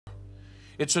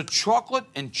It's a chocolate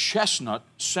and chestnut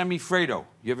Semifreddo.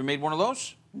 You ever made one of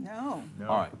those? No.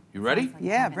 All right, you ready?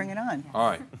 Yeah, bring it on. All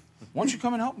right. Why don't you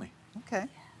come and help me? Okay.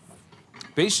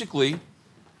 Basically,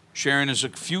 Sharon, there's a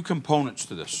few components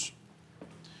to this.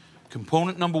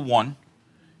 Component number one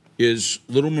is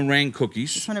little meringue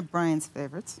cookies. It's one of Brian's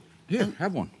favorites. Here,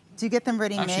 have one. Do you get them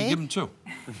ready-made? Actually, give them two.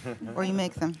 Or you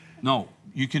make them? No,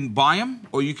 you can buy them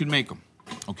or you can make them,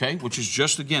 okay? Which is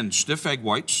just, again, stiff egg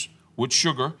whites with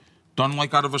sugar, done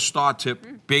like out of a star tip,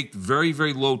 baked very,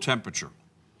 very low temperature.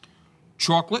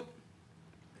 Chocolate,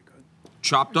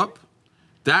 chopped up.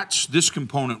 That's this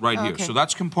component right here. Okay. So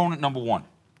that's component number one.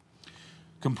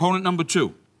 Component number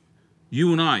two,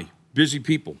 you and I, busy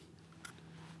people.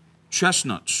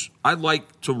 Chestnuts. I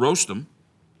like to roast them.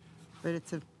 But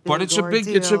it's a big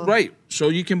But right. So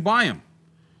you can buy them.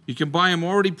 You can buy them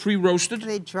already pre-roasted. Are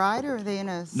they dried or are they in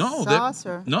a No, sauce?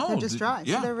 Or no, they're just dry.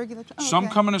 Yeah. So they're regular. Oh, some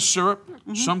okay. come in a syrup,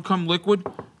 some come liquid,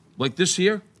 like this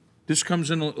here. This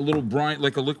comes in a little brine,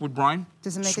 like a liquid brine.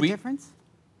 Does it make Sweet. a difference?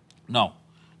 No,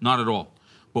 not at all.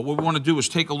 But what we want to do is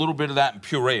take a little bit of that and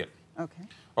puree it. Okay.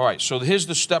 All right, so here's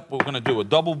the step we're going to do, a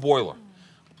double boiler.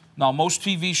 Now, most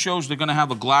TV shows, they're going to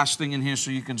have a glass thing in here so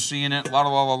you can see in it, la, la,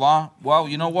 la, la, la. Well,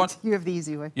 you know what? You have the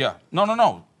easy way. Yeah. No, no,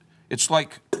 no. It's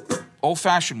like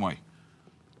old-fashioned way.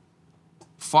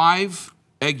 5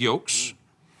 egg yolks,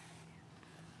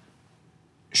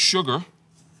 sugar.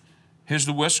 Here's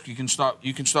the whisk. You can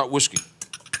start whisking.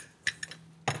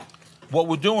 What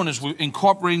we're doing is we're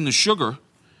incorporating the sugar,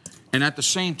 and at the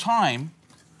same time,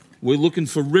 we're looking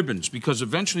for ribbons, because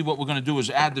eventually what we're going to do is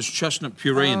add this chestnut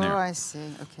puree in there. Oh, I see.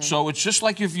 Okay. So it's just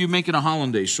like if you're making a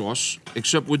hollandaise sauce,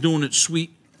 except we're doing it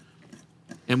sweet,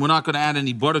 and we're not going to add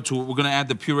any butter to it. We're going to add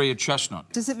the puree of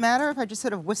chestnut. Does it matter if I just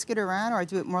sort of whisk it around, or I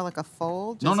do it more like a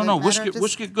fold? No, no, no. Whisk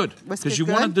it good. Because you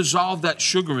want to dissolve that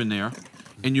sugar in there,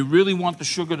 and you really want the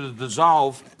sugar to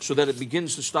dissolve so that it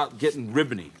begins to start getting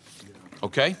ribbony.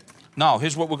 Okay? Now,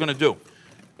 here's what we're going to do.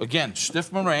 Again,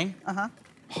 stiff meringue,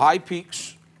 high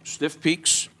peaks, stiff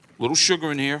peaks, little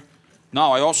sugar in here.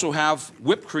 Now, I also have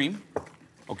whipped cream,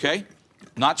 okay?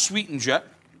 Not sweetened yet,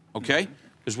 okay?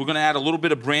 Because we're going to add a little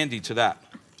bit of brandy to that.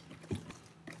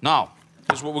 Now,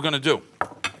 here's what we're going to do.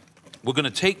 We're going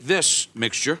to take this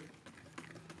mixture,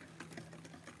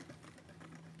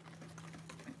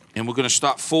 and we're going to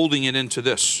start folding it into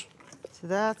this. So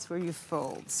that's where you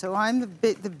fold. So I'm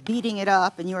the beating it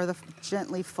up, and you are the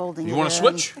gently folding it in. You want to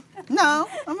switch? No,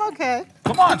 I'm okay.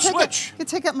 Come on, switch. You can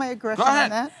take up my aggression Go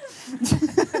ahead. on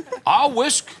that. I'll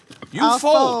whisk. I'll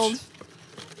fold.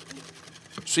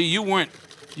 See, you weren't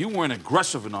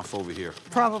aggressive enough over here.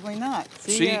 Probably not.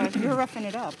 See? You're roughing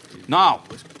it up. Now,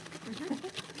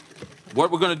 what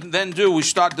we're going to then do, we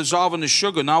start dissolving the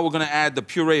sugar. Now we're going to add the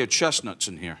puree of chestnuts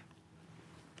in here.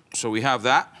 So we have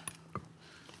that.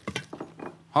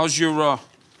 How's your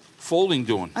folding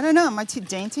doing? I don't know. Am I too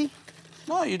dainty?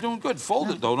 No, you're doing good.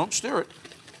 Fold it, though. Don't stir it.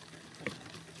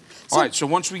 All right, so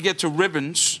once we get to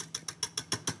ribbons,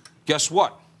 guess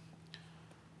what?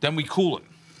 Then we cool it.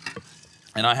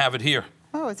 And I have it here.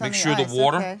 Oh, it's Make on sure the ice. the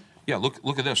water. Okay. Yeah,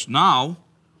 look at this. Now,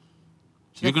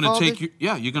 you're going to take it?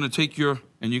 you're going to take and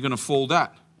you're going to fold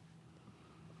that.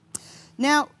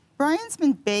 Now, Brian's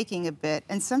been baking a bit,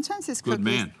 and sometimes his cookies... Good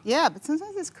man. Yeah, but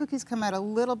sometimes his cookies come out a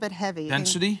little bit heavy.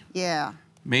 Density? Yeah.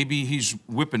 Maybe he's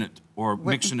whipping it or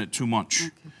mixing it too much.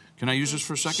 Okay. Can I use this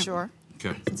for a second? Sure.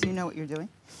 Okay. Since you know what you're doing.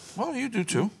 Well, you do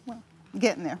too. Well, I'm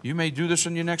getting there. You may do this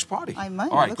in your next party. I might.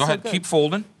 All right, Looks go so ahead. good. Keep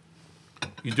folding.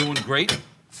 You're doing great.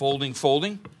 Folding,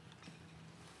 folding.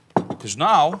 Because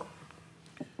now,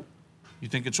 you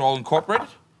think it's all incorporated?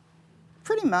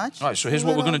 Pretty much. All right, so here's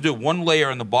what we're going to do. One layer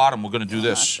in the bottom, we're going to do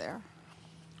this. Not there.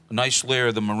 A nice layer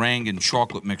of the meringue and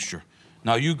chocolate mixture.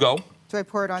 Now you go. Do I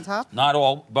pour it on top? Not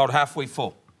all, about halfway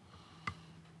full.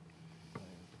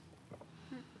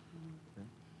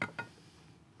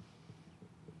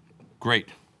 Great.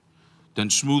 Then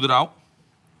smooth it out.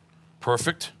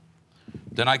 Perfect.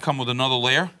 Then I come with another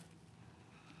layer.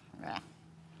 Yeah.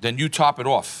 Then you top it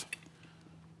off.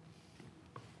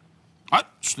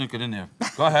 Sneak it in there.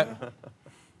 Go ahead.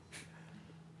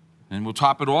 And we'll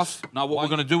top it off. Now what we're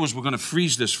going to do is we're going to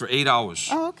freeze this for 8 hours.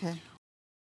 Oh, okay.